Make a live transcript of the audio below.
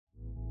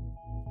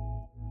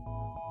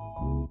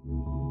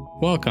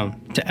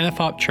Welcome to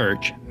FHOP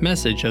Church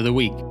Message of the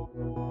Week.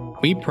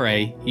 We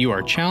pray you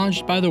are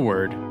challenged by the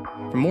Word.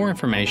 For more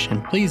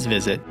information, please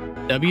visit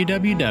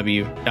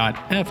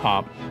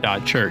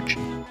www.fhop.church.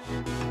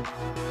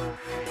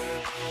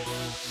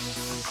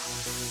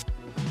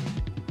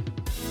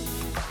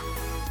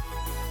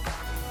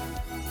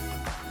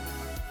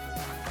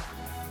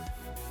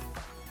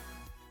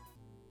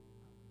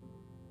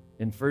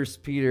 In 1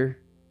 Peter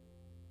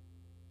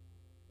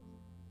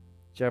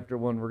chapter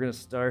 1, we're going to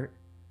start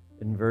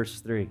in verse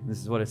 3. This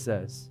is what it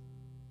says.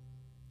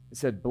 It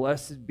said,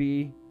 "Blessed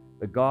be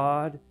the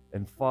God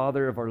and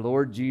Father of our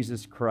Lord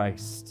Jesus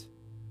Christ.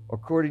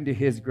 According to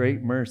his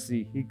great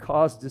mercy, he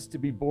caused us to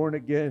be born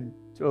again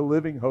to a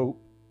living hope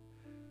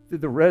through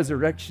the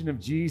resurrection of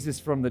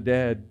Jesus from the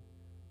dead,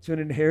 to an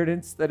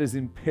inheritance that is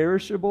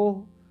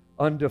imperishable,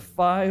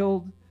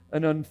 undefiled,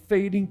 and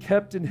unfading,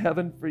 kept in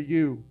heaven for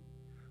you,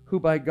 who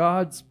by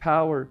God's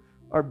power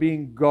are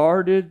being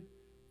guarded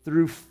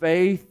through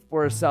faith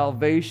for a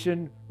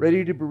salvation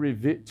ready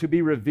to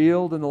be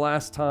revealed in the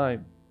last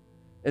time.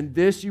 And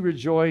this you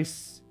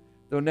rejoice,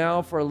 though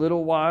now for a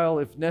little while,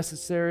 if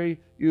necessary,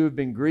 you have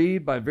been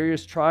grieved by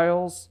various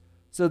trials,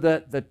 so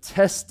that the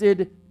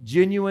tested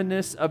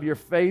genuineness of your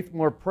faith,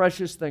 more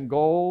precious than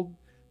gold,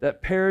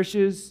 that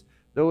perishes,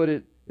 though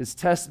it is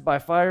tested by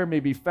fire, may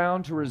be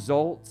found to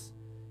result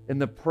in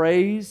the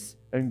praise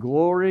and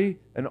glory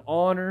and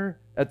honor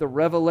at the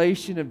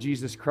revelation of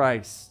Jesus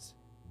Christ.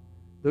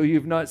 Though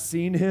you've not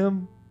seen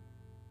him,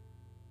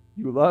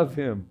 you love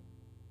him.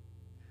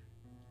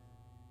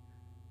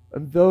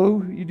 And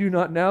though you do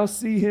not now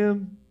see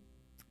him,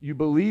 you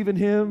believe in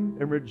him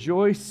and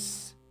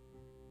rejoice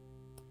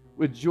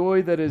with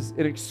joy that is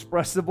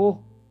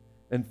inexpressible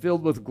and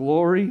filled with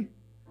glory,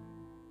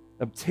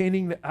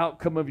 obtaining the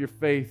outcome of your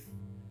faith,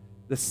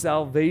 the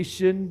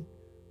salvation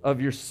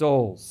of your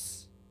souls."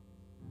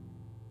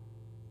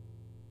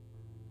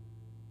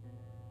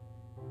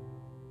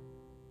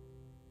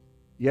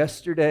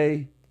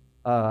 Yesterday,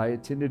 I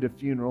attended a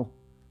funeral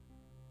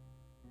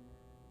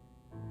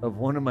of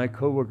one of my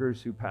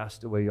coworkers who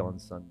passed away on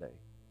Sunday.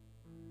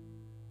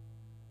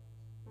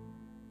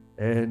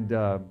 And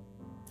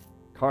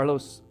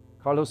Carlos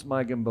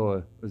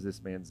Magamboa was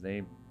this man's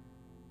name.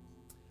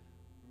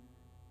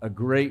 A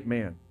great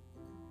man.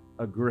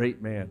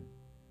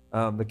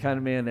 The kind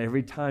of man,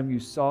 every time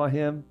you saw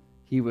him,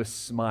 he was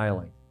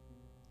smiling.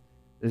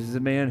 This is a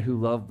man who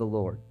loved the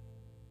Lord.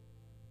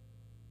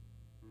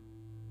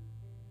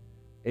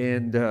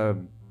 And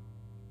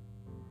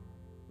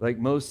like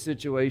most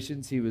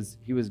situations, he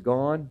was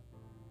gone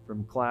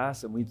from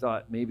class, and we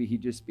thought maybe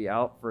he'd just be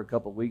out for a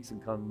couple weeks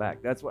and come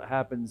back. That's what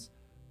happens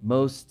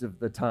most of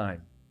the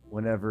time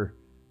whenever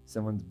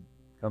someone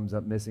comes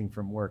up missing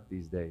from work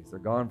these days. They're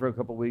gone for a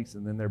couple weeks,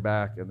 and then they're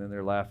back, and then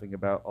they're laughing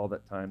about all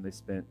that time they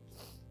spent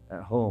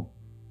at home.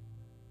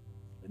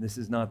 And this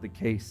is not the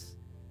case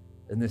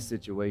in this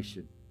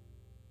situation.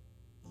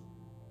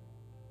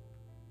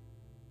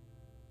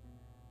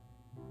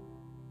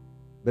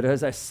 But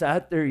as I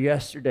sat there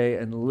yesterday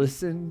and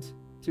listened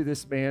to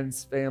this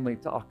man's family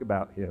talk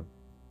about him,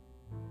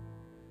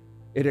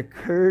 it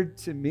occurred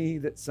to me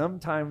that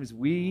sometimes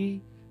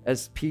we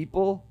as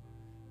people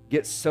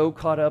get so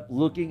caught up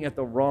looking at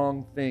the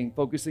wrong thing,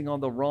 focusing on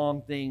the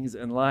wrong things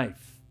in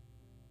life,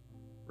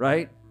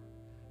 right?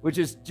 Which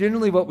is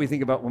generally what we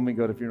think about when we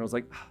go to funerals.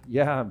 Like,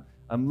 yeah,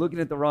 I'm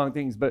looking at the wrong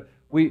things, but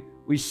we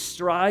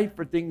strive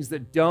for things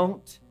that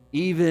don't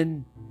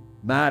even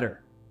matter.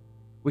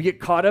 We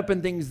get caught up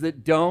in things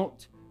that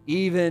don't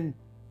even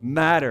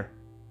matter.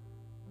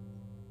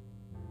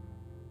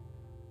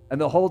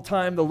 And the whole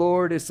time the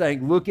Lord is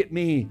saying, look at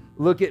me,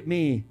 look at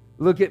me,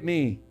 look at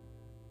me.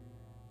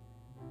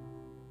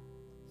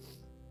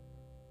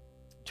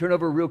 Turn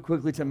over real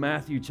quickly to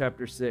Matthew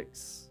chapter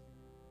 6.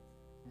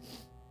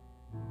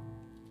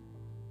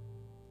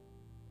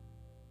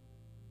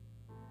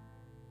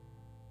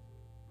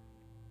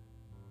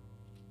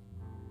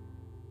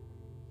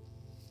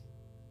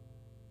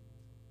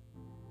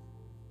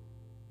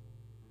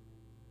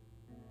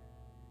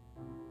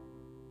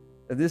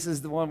 And this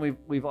is the one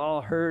we've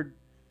all heard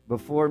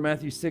before.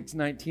 Matthew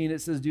 6:19,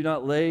 it says, "Do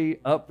not lay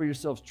up for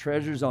yourselves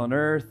treasures on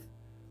earth,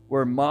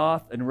 where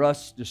moth and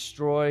rust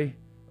destroy,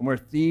 and where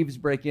thieves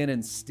break in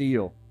and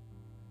steal.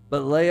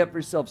 But lay up for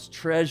yourselves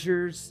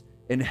treasures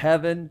in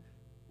heaven,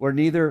 where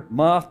neither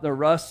moth nor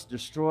rust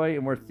destroy,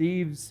 and where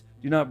thieves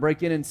do not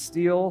break in and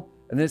steal."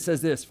 And then it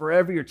says this,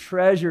 "Wherever your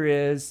treasure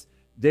is,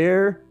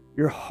 there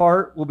your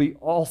heart will be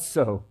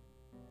also."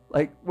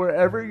 Like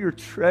wherever your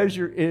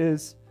treasure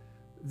is,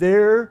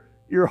 there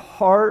your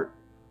heart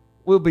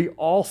will be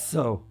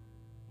also.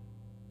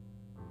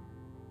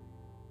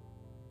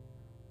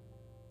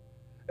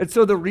 And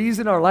so the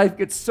reason our life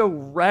gets so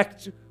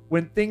wrecked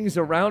when things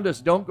around us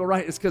don't go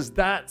right is because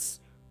that's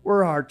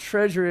where our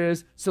treasure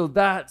is. So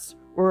that's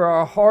where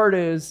our heart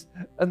is.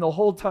 And the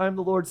whole time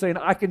the Lord's saying,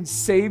 I can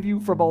save you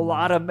from a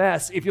lot of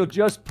mess if you'll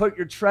just put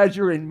your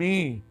treasure in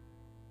me.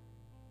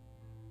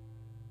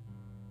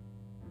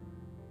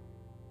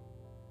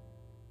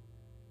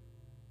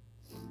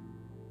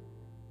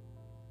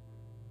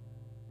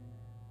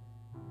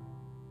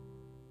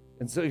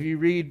 And so if you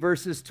read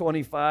verses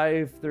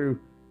 25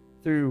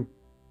 through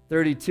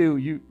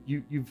 32,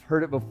 you've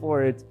heard it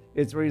before.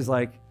 It's where he's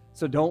like,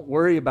 so don't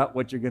worry about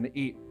what you're going to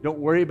eat. Don't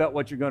worry about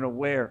what you're going to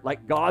wear.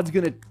 Like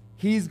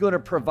He's going to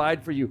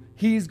provide for you.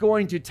 He's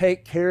going to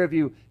take care of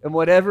you in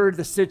whatever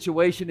the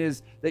situation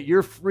is that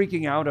you're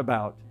freaking out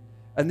about.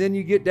 And then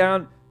you get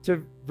down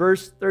to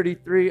verse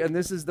 33, and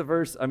this is the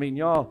verse,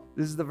 y'all,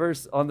 this is the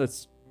verse on the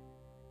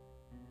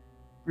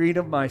screen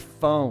of my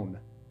phone.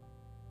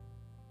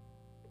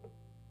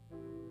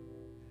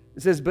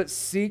 It says, but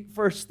seek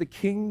first the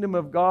kingdom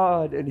of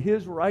God and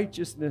his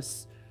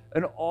righteousness,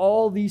 and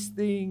all these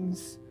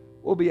things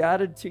will be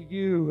added to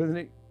you. And then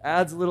it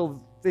adds a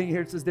little thing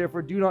here. It says,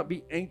 therefore, do not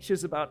be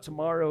anxious about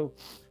tomorrow,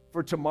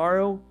 for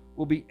tomorrow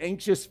will be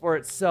anxious for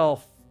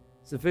itself.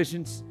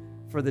 Sufficient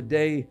for the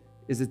day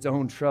is its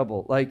own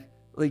trouble. Like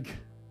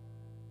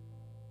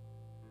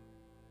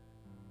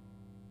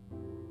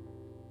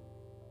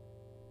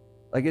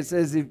it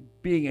says, if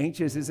being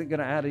anxious isn't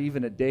going to add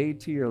even a day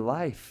to your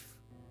life.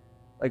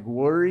 Like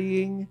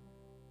worrying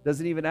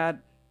doesn't even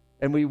add,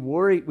 and we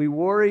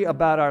worry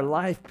about our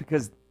life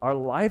because our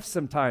life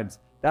sometimes,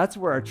 that's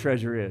where our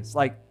treasure is.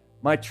 Like,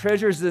 my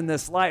treasure's in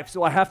this life,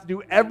 so I have to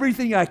do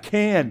everything I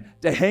can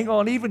to hang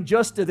on even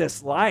just to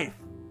this life.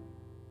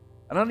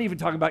 And I'm not even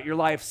talking about your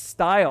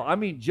lifestyle. I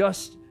mean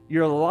just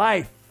your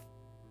life.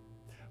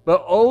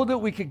 But oh, that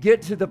we could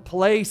get to the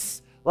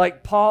place,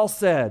 like Paul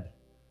said,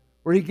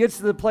 where he gets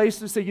to the place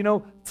to say,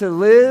 to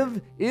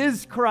live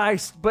is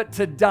Christ, but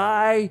to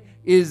die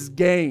is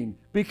gain.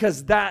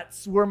 Because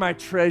that's where my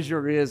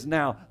treasure is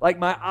now. Like,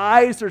 my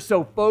eyes are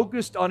so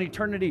focused on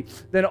eternity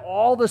that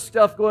all the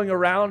stuff going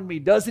around me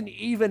doesn't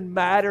even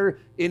matter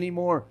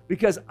anymore,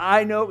 because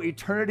I know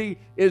eternity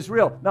is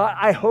real. Not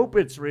I hope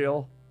it's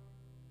real.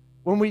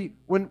 When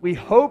we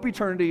hope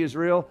eternity is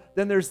real,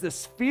 then there's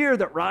this fear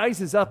that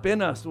rises up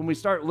in us when we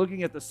start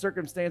looking at the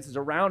circumstances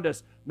around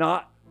us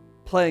not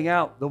playing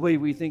out the way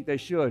we think they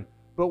should.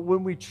 But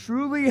when we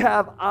truly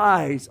have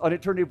eyes on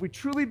eternity, if we've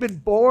truly been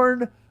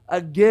born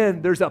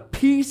again, there's a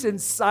peace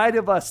inside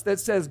of us that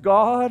says,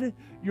 God,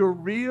 you're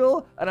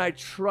real and I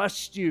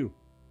trust you.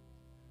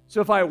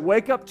 So if I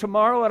wake up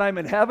tomorrow and I'm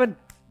in heaven,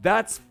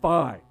 that's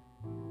fine.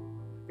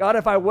 God,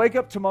 if I wake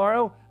up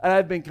tomorrow and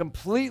I've been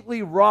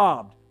completely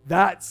robbed,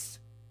 that's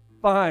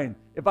fine.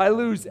 If I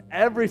lose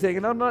everything,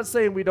 and I'm not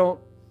saying we don't,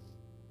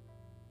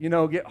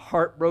 get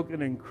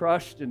heartbroken and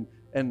crushed and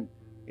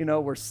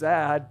we're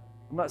sad.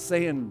 I'm not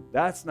saying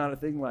that's not a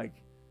thing. Like,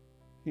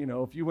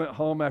 if you went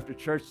home after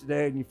church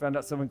today and you found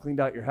out someone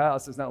cleaned out your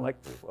house, it's not like,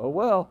 oh,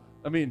 well,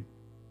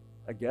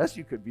 I guess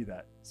you could be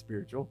that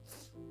spiritual.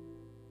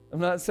 I'm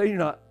not saying you're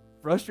not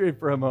frustrated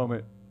for a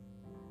moment.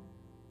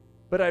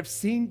 But I've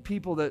seen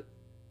people that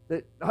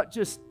not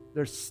just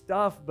their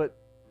stuff, but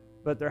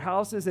their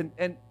houses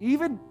and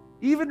even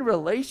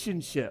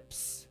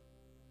relationships.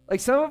 Like,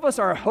 some of us,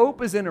 our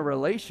hope is in a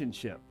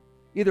relationship.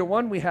 Either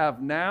one we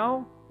have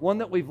now, one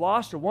that we've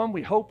lost, or one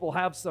we hope we'll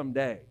have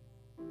someday.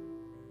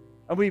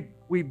 And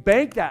we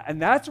bank that,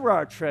 and that's where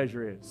our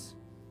treasure is.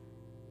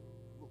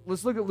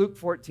 Let's look at Luke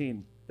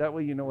 14. That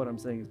way you know what I'm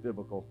saying is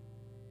biblical.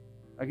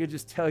 I could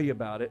just tell you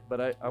about it,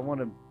 but I want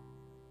to...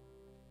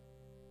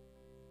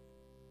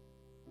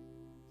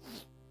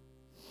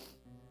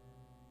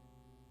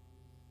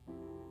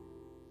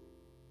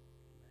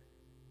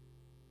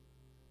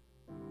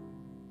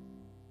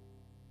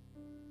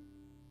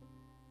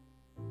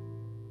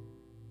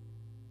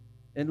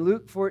 In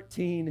Luke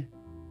 14,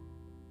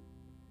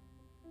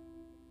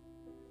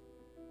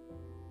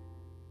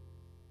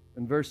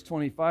 in verse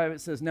 25, it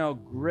says, now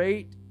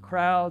great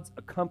crowds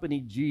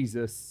accompanied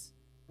Jesus.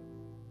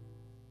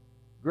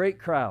 Great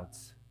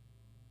crowds.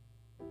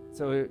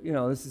 So,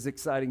 this is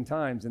exciting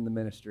times in the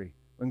ministry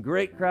when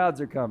great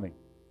crowds are coming.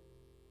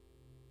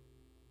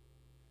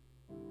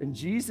 And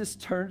Jesus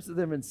turns to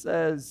them and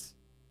says,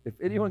 if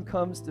anyone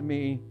comes to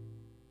me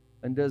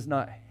and does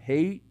not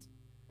hate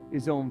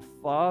his own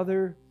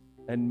father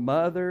and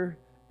mother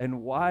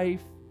and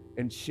wife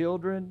and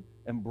children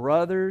and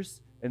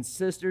brothers and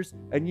sisters,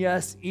 and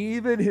yes,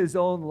 even his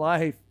own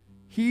life,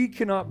 he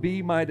cannot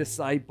be my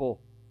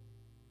disciple.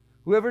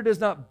 Whoever does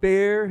not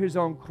bear his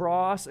own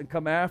cross and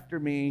come after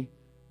me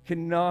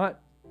cannot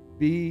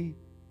be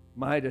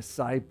my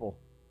disciple.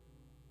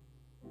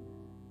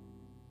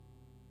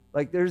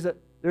 Like, there's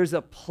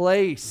a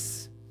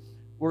place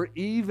where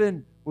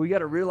we got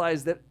to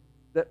realize that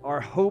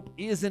our hope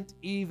isn't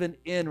even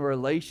in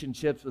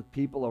relationships with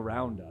people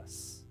around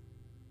us.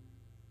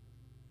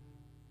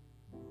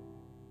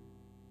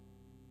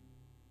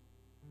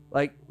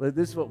 Like,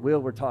 this is what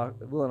Will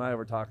and I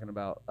were talking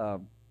about a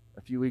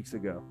few weeks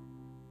ago,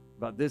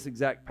 about this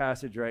exact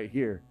passage right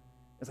here.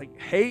 It's like,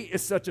 hate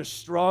is such a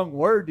strong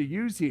word to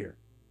use here.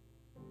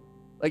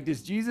 Like,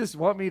 does Jesus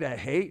want me to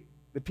hate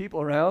the people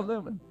around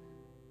them and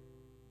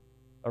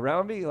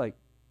around me? Like,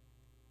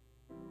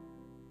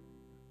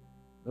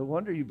 no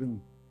wonder you've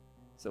been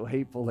so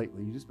hateful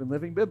lately. You've just been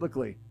living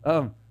biblically.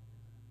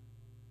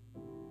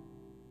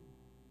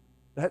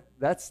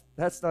 That's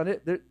not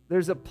it.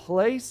 There's a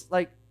place,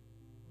 like,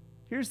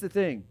 here's the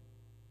thing.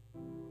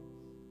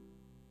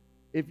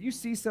 if you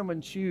see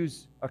someone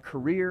choose a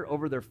career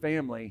over their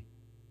family,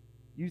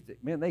 you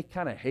think, man, they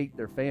kind of hate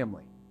their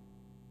family,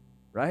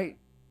 right?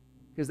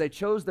 Because they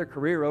chose their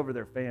career over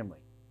their family.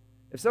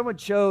 If someone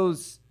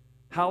chose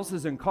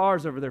houses and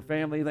cars over their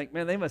family, you think,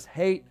 man, they must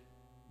hate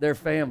their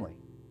family.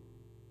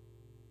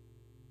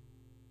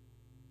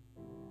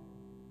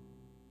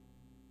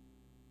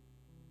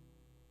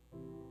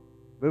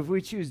 But if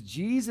we choose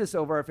Jesus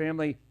over our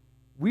family,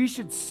 we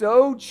should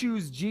so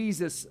choose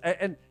Jesus.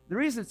 And the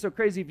reason it's so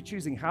crazy if you're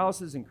choosing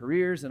houses and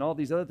careers and all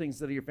these other things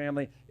that are your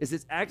family is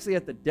it's actually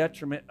at the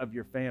detriment of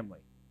your family,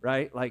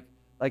 right? Like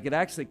it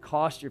actually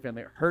costs your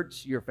family. It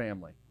hurts your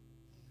family.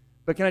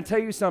 But can I tell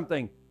you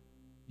something?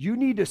 You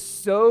need to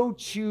so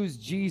choose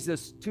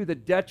Jesus to the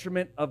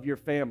detriment of your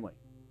family.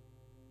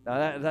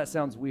 Now, that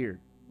sounds weird.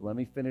 Let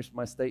me finish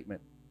my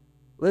statement.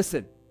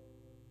 Listen,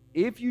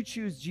 if you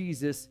choose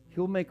Jesus,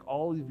 he'll make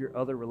all of your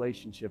other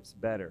relationships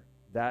better.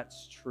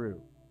 That's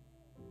true.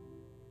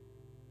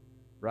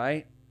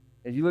 Right?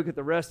 And you look at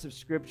the rest of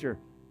Scripture,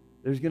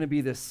 there's going to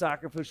be this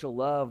sacrificial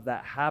love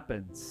that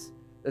happens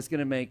that's going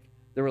to make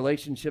the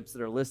relationships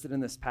that are listed in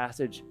this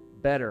passage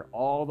better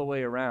all the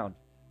way around.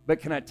 But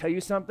can I tell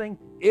you something?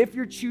 If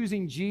you're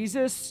choosing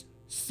Jesus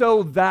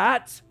so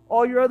that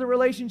all your other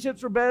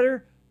relationships are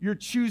better, you're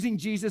choosing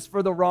Jesus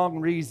for the wrong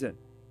reason.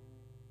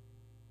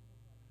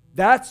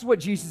 That's what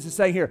Jesus is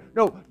saying here.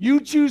 No, you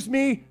choose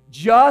me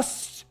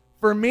just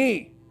for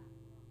me.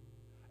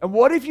 And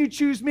what if you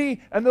choose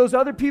me and those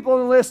other people on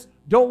the list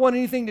don't want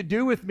anything to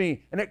do with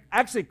me and it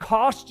actually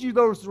costs you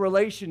those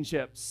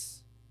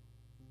relationships?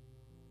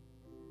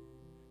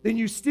 Then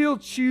you still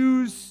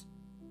choose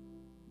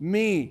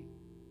me.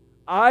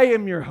 I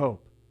am your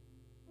hope.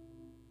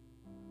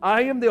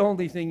 I am the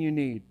only thing you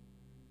need.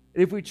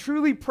 And if we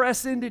truly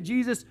press into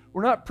Jesus,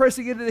 we're not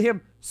pressing into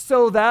him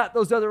so that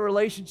those other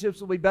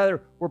relationships will be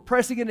better. We're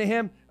pressing into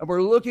him and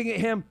we're looking at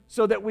him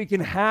so that we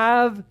can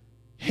have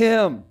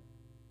him.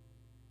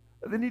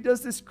 And then he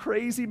does this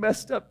crazy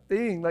messed up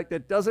thing like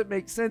that doesn't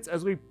make sense.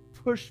 As we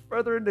push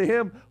further into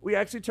him, we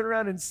actually turn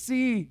around and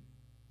see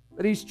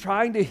that he's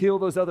trying to heal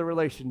those other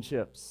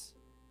relationships.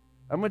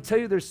 I'm going to tell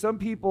you, there's some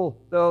people,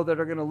 though, that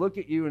are going to look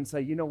at you and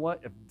say, you know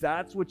what? If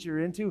that's what you're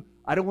into,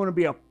 I don't want to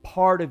be a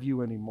part of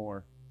you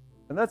anymore.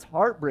 And that's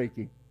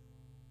heartbreaking.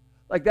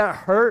 Like, that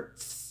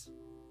hurts.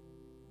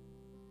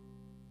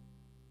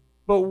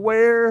 But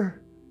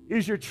where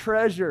is your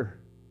treasure?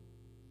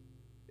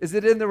 Is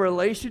it in the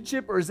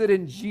relationship or is it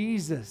in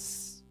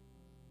Jesus?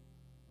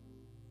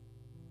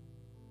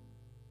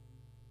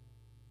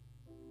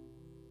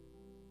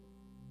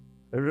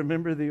 I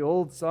remember the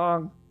old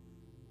song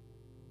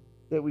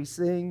that we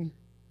sing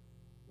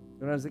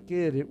when I was a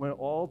kid. It went,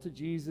 all to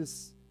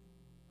Jesus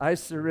I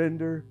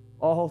surrender,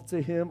 all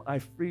to him I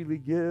freely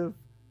give.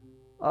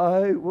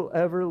 I will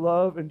ever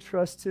love and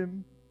trust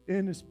him,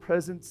 in his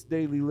presence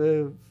daily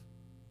live.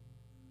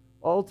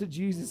 All to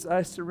Jesus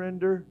I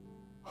surrender,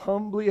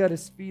 humbly at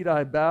his feet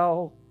I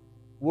bow.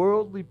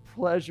 Worldly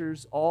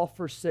pleasures all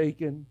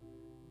forsaken.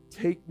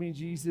 Take me,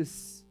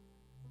 Jesus,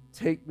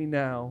 take me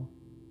now.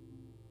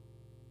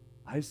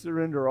 I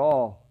surrender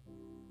all.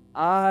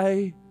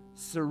 I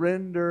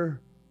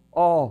surrender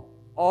all.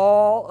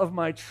 All of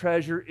my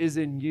treasure is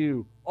in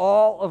you.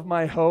 All of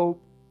my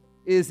hope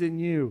is in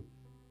you.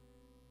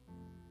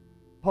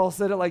 Paul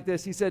said it like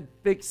this. He said,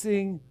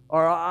 fixing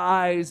our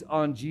eyes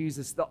on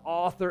Jesus, the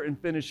author and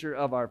finisher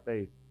of our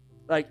faith.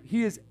 Like,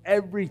 he is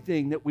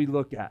everything that we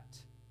look at.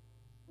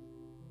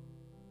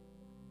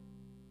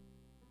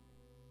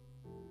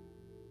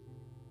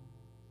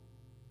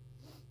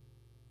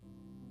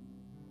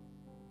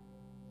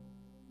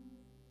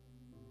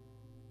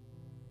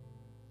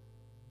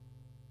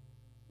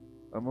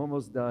 I'm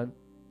almost done.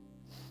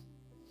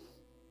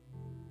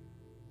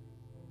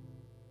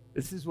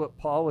 This is what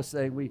Paul was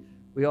saying.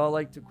 We all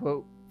like to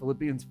quote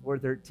Philippians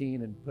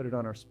 4:13 and put it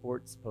on our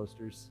sports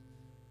posters.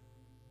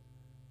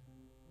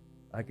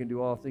 I can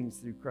do all things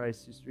through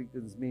Christ who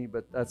strengthens me,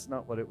 but that's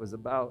not what it was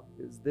about.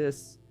 Is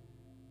this?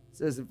 It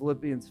says in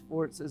Philippians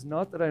 4, it says,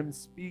 not that I'm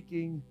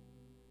speaking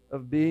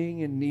of being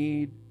in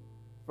need,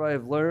 for I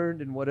have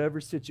learned in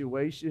whatever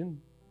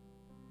situation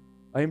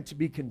I am to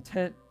be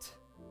content.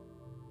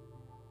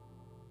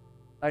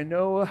 I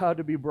know how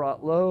to be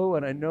brought low,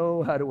 and I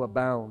know how to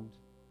abound.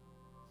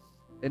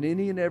 In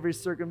any and every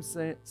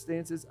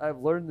circumstances, I've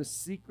learned the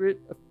secret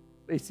of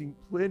facing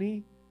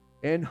plenty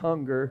and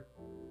hunger,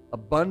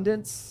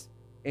 abundance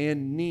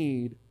and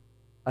need.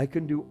 I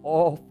can do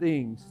all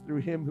things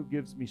through him who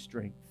gives me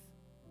strength.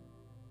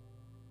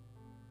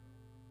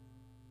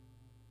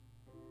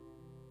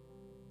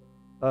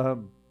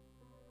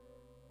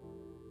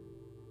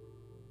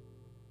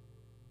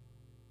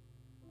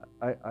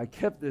 I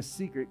kept this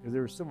secret because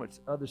there was so much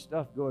other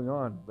stuff going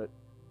on, but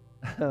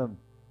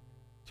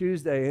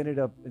Tuesday I ended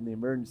up in the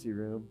emergency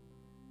room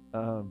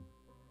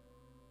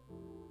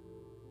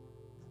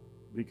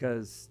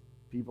because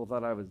people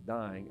thought I was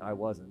dying. I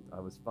wasn't. I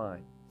was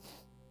fine.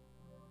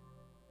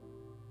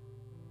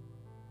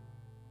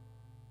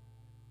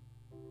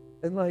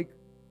 And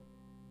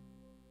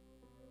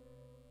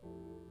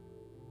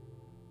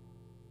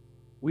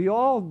we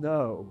all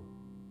know.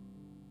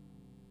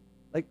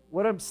 Like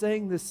what I'm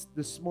saying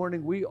this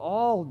morning, we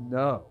all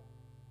know.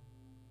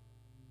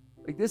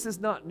 Like this is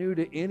not new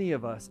to any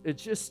of us.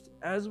 It's just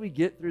as we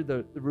get through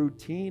the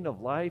routine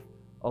of life,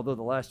 although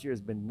the last year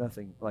has been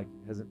nothing, like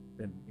hasn't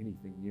been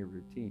anything near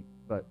routine.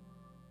 But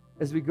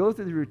as we go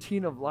through the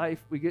routine of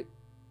life, we get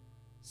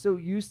so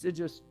used to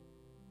just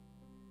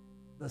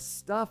the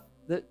stuff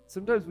that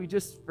sometimes we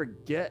just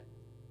forget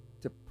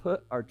to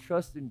put our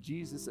trust in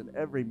Jesus in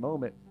every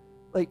moment.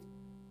 Like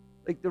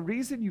the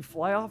reason you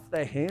fly off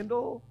the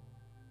handle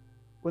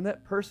when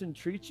that person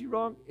treats you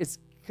wrong is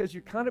because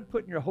you're kind of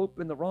putting your hope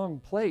in the wrong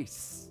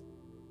place.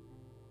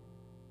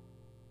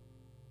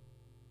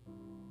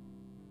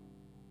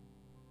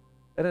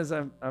 And as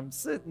I'm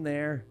sitting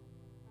there,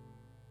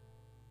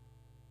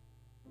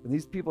 and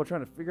these people are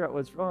trying to figure out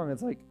what's wrong,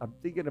 it's like I'm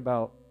thinking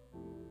about,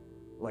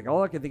 like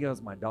all I can think of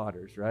is my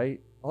daughters, right?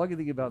 All I can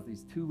think about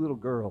these two little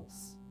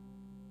girls.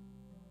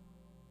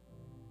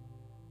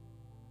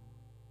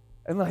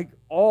 And like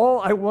all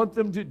I want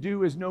them to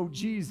do is know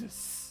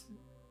Jesus.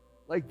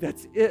 Like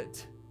that's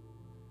it.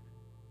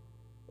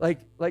 Like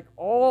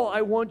all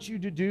I want you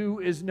to do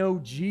is know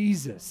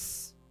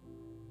Jesus.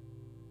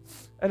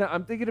 And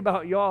I'm thinking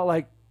about y'all,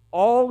 like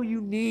all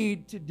you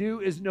need to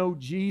do is know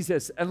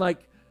Jesus. And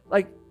like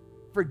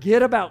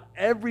forget about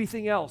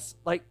everything else.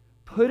 Like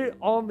put it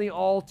on the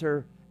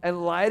altar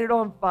and light it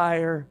on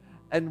fire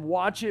and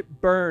watch it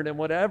burn. And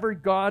whatever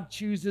God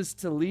chooses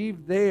to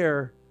leave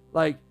there,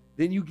 like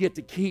then you get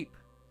to keep.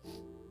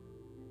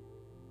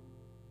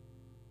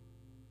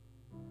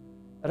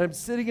 And I'm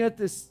sitting at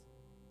this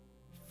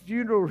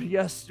funeral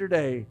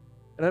yesterday,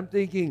 and I'm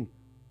thinking,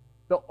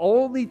 the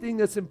only thing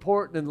that's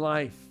important in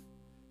life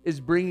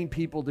is bringing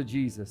people to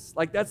Jesus.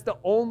 Like that's the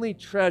only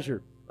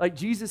treasure. Like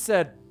Jesus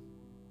said,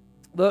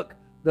 look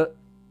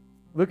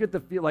at the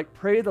field, like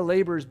pray the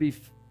laborers be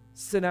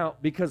sent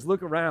out, because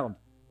look around,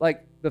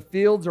 like the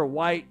fields are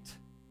white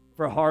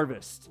for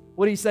harvest.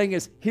 What he's saying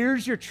is,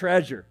 here's your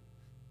treasure.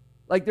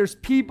 Like there's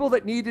people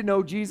that need to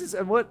know Jesus.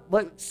 And what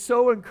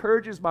so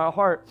encourages my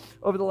heart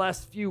over the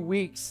last few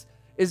weeks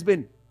has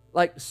been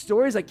like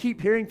stories I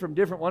keep hearing from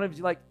different one of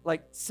you,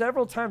 like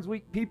several times a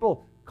week,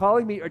 people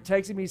calling me or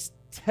texting me,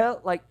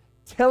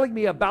 telling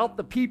me about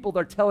the people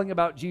they're telling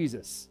about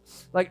Jesus.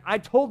 Like I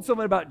told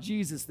someone about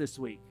Jesus this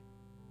week.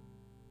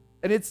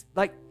 And it's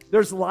like,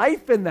 there's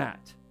life in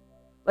that.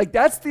 Like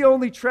that's the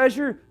only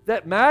treasure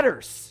that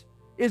matters,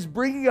 is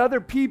bringing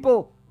other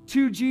people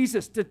to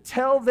Jesus, to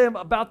tell them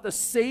about the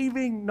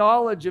saving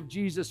knowledge of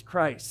Jesus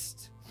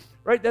Christ.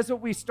 Right? That's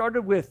what we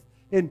started with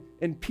in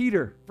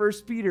Peter, 1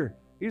 Peter.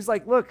 He's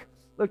like, look,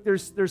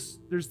 there's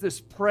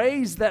this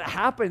praise that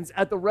happens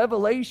at the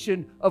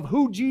revelation of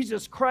who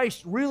Jesus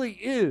Christ really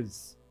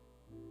is.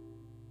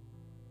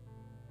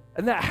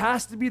 And that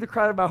has to be the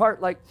cry of my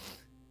heart. Like,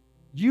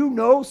 you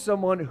know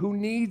someone who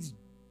needs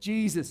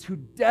Jesus, who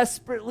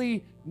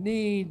desperately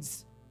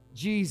needs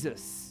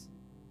Jesus.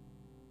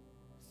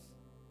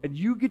 And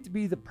you get to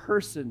be the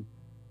person.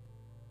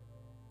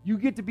 You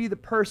get to be the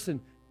person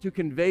to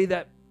convey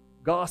that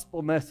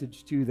gospel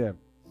message to them.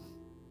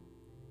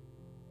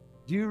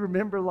 Do you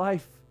remember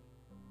life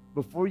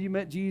before you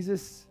met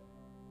Jesus?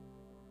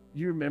 Do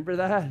you remember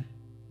that?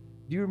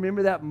 Do you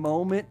remember that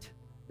moment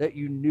that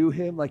you knew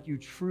him, like you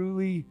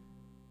truly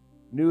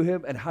knew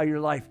him, and how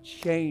your life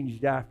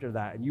changed after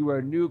that? And you were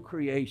a new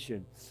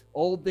creation.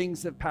 Old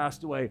things have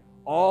passed away.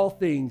 All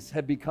things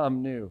have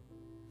become new.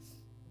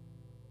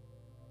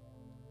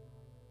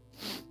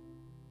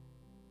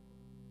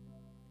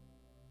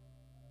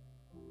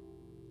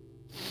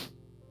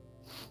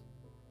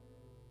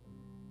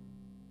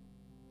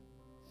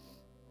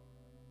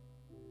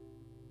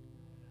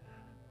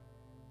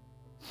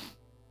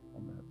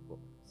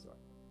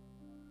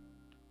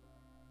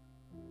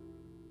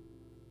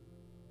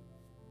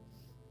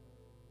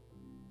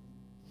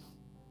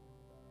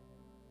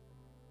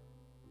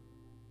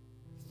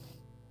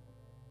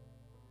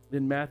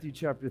 In Matthew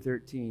chapter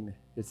 13,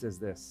 it says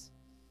this.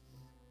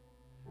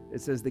 It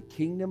says, the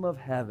kingdom of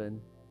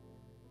heaven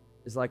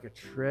is like a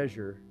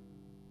treasure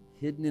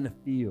hidden in a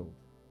field.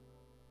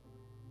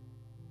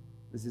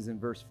 This is in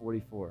verse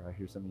 44. I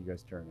hear some of you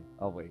guys turning.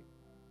 I'll wait.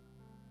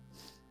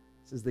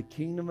 It says, the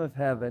kingdom of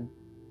heaven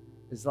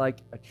is like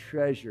a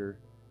treasure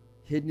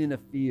hidden in a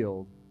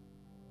field,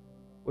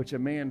 which a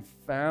man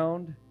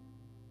found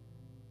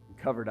and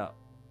covered up.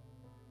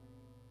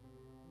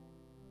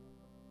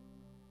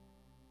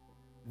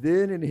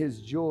 Then in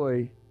his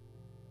joy,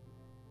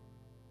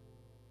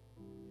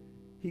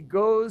 he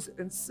goes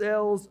and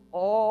sells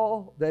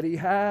all that he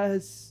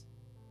has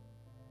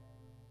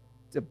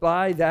to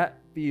buy that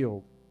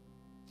field.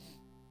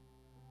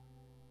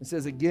 It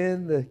says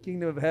again, the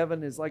kingdom of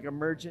heaven is like a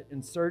merchant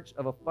in search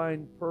of a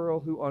fine pearl,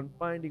 who on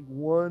finding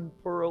one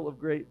pearl of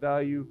great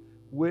value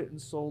went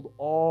and sold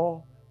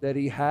all that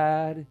he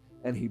had,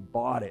 and he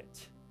bought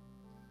it.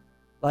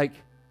 Like,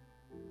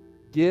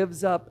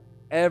 gives up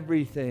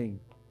everything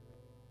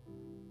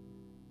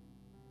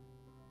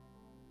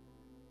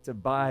to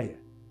buy it.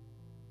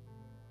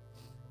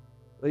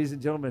 Ladies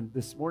and gentlemen,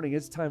 this morning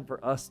it's time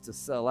for us to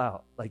sell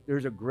out. Like,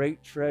 there's a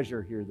great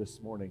treasure here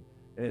this morning,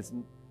 and it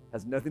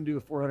has nothing to do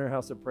with 400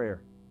 House of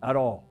Prayer at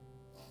all.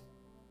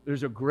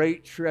 There's a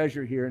great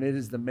treasure here, and it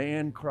is the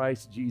man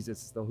Christ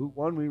Jesus, the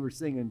one we were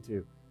singing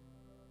to.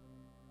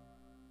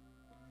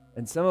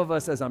 And some of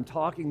us, as I'm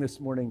talking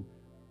this morning,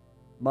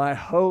 my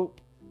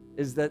hope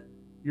is that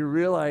you're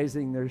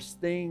realizing there's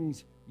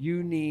things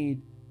you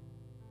need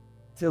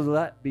to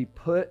let be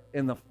put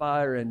in the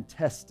fire and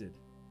tested.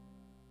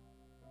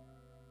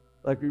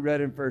 Like we read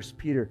in 1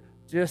 Peter,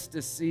 just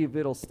to see if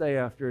it'll stay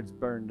after it's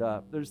burned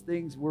up. There's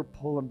things we're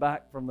pulling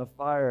back from the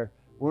fire.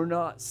 We're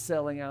not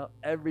selling out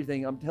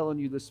everything. I'm telling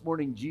you this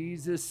morning,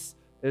 Jesus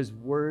is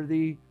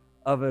worthy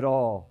of it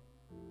all.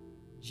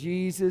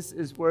 Jesus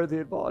is worthy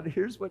of it all. And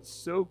here's what's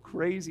so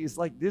crazy. It's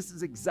like, this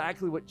is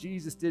exactly what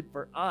Jesus did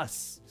for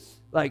us.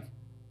 Like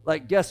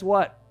guess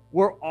what?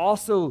 We're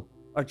also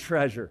a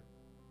treasure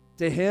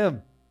to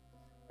him.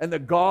 And the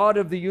God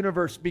of the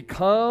universe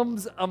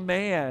becomes a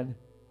man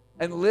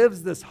and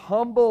lives this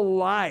humble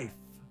life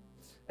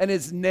and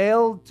is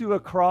nailed to a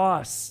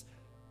cross.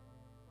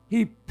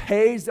 He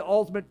pays the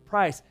ultimate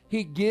price.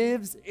 He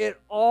gives it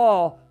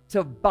all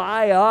to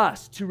buy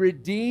us, to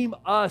redeem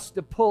us,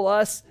 to pull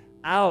us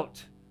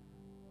out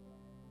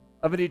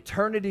of an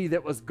eternity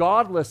that was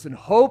godless and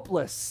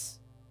hopeless.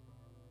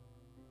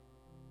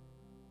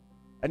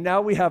 And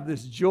now we have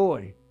this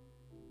joy.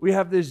 We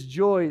have this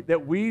joy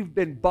that we've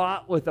been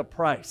bought with a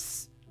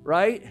price,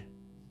 right?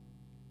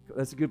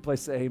 That's a good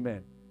place to say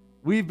amen.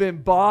 We've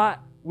been bought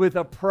with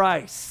a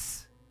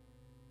price.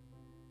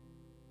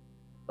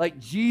 Like,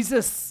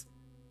 Jesus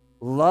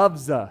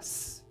loves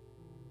us.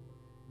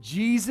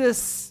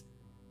 Jesus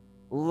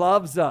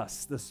loves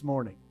us this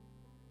morning.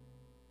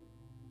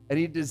 And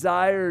he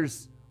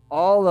desires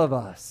all of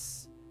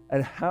us.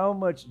 And how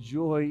much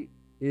joy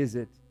is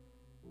it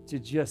to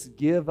just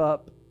give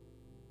up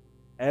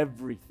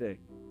everything?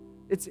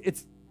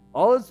 It's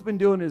all it's been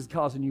doing is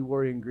causing you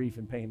worry and grief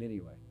and pain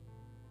anyway.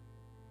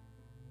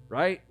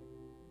 Right?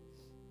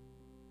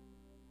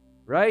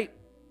 Right?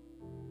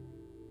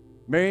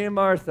 Mary and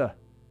Martha.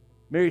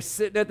 Mary's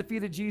sitting at the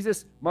feet of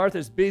Jesus.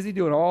 Martha's busy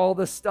doing all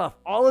this stuff.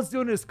 All it's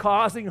doing is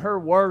causing her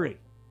worry.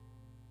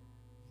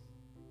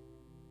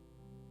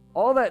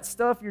 All that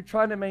stuff you're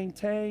trying to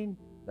maintain,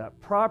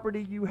 that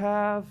property you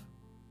have,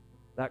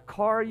 that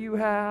car you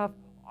have,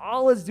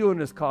 all it's doing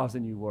is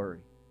causing you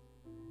worry.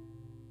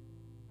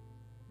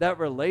 That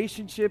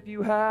relationship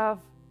you have,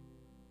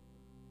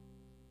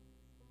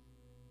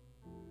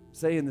 I'm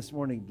saying this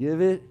morning,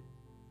 give it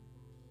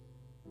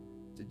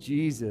to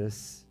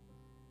Jesus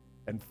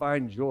and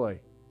find joy.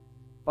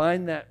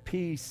 Find that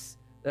peace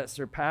that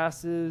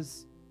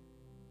surpasses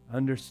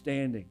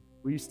understanding.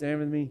 Will you stand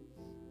with me?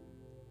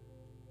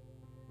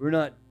 We're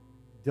not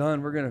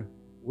done. We're going to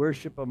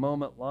worship a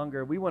moment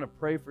longer. We want to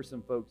pray for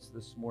some folks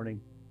this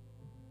morning.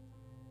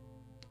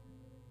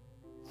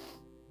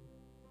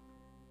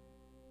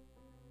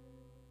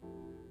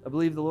 I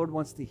believe the Lord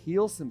wants to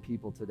heal some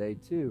people today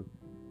too.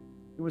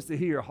 He wants to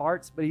heal your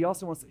hearts, but he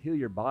also wants to heal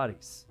your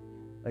bodies.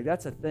 Like,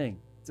 that's a thing.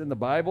 It's in the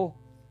Bible.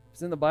 If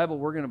it's in the Bible,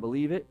 we're going to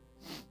believe it.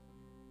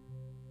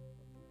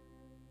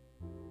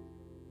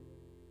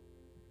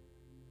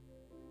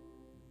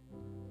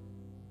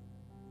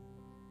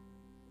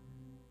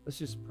 Let's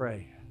just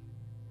pray.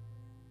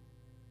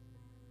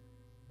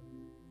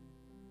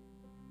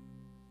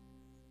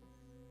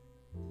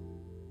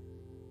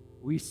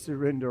 We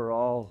surrender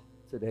all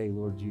today,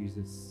 Lord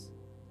Jesus.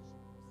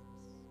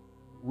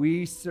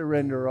 We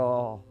surrender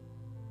all.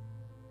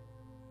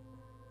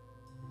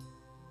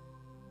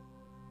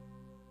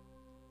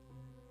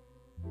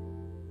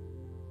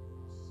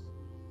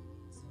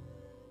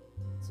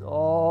 It's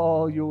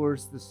all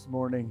yours this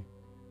morning.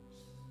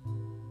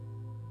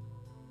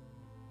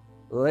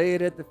 Lay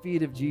it at the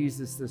feet of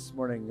Jesus this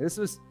morning. This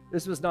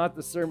was not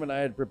the sermon I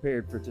had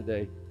prepared for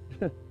today.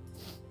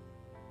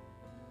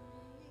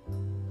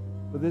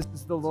 But this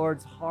is the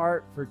Lord's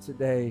heart for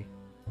today.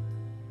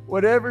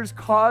 Whatever's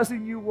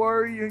causing you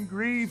worry and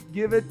grief,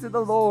 give it to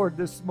the Lord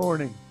this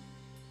morning.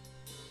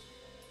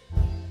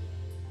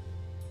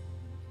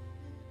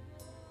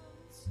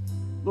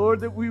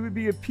 Lord, that we would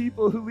be a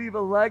people who leave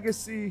a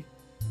legacy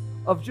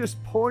of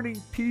just pointing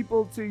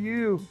people to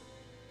you.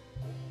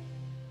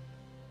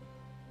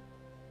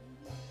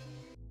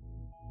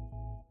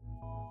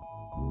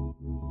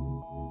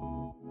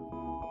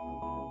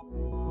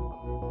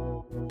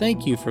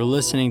 Thank you for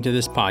listening to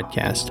this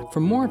podcast. For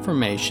more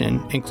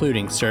information,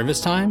 including service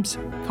times,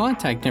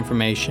 contact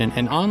information,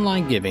 and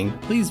online giving,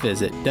 please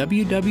visit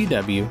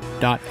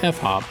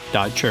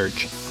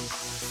www.fhop.church.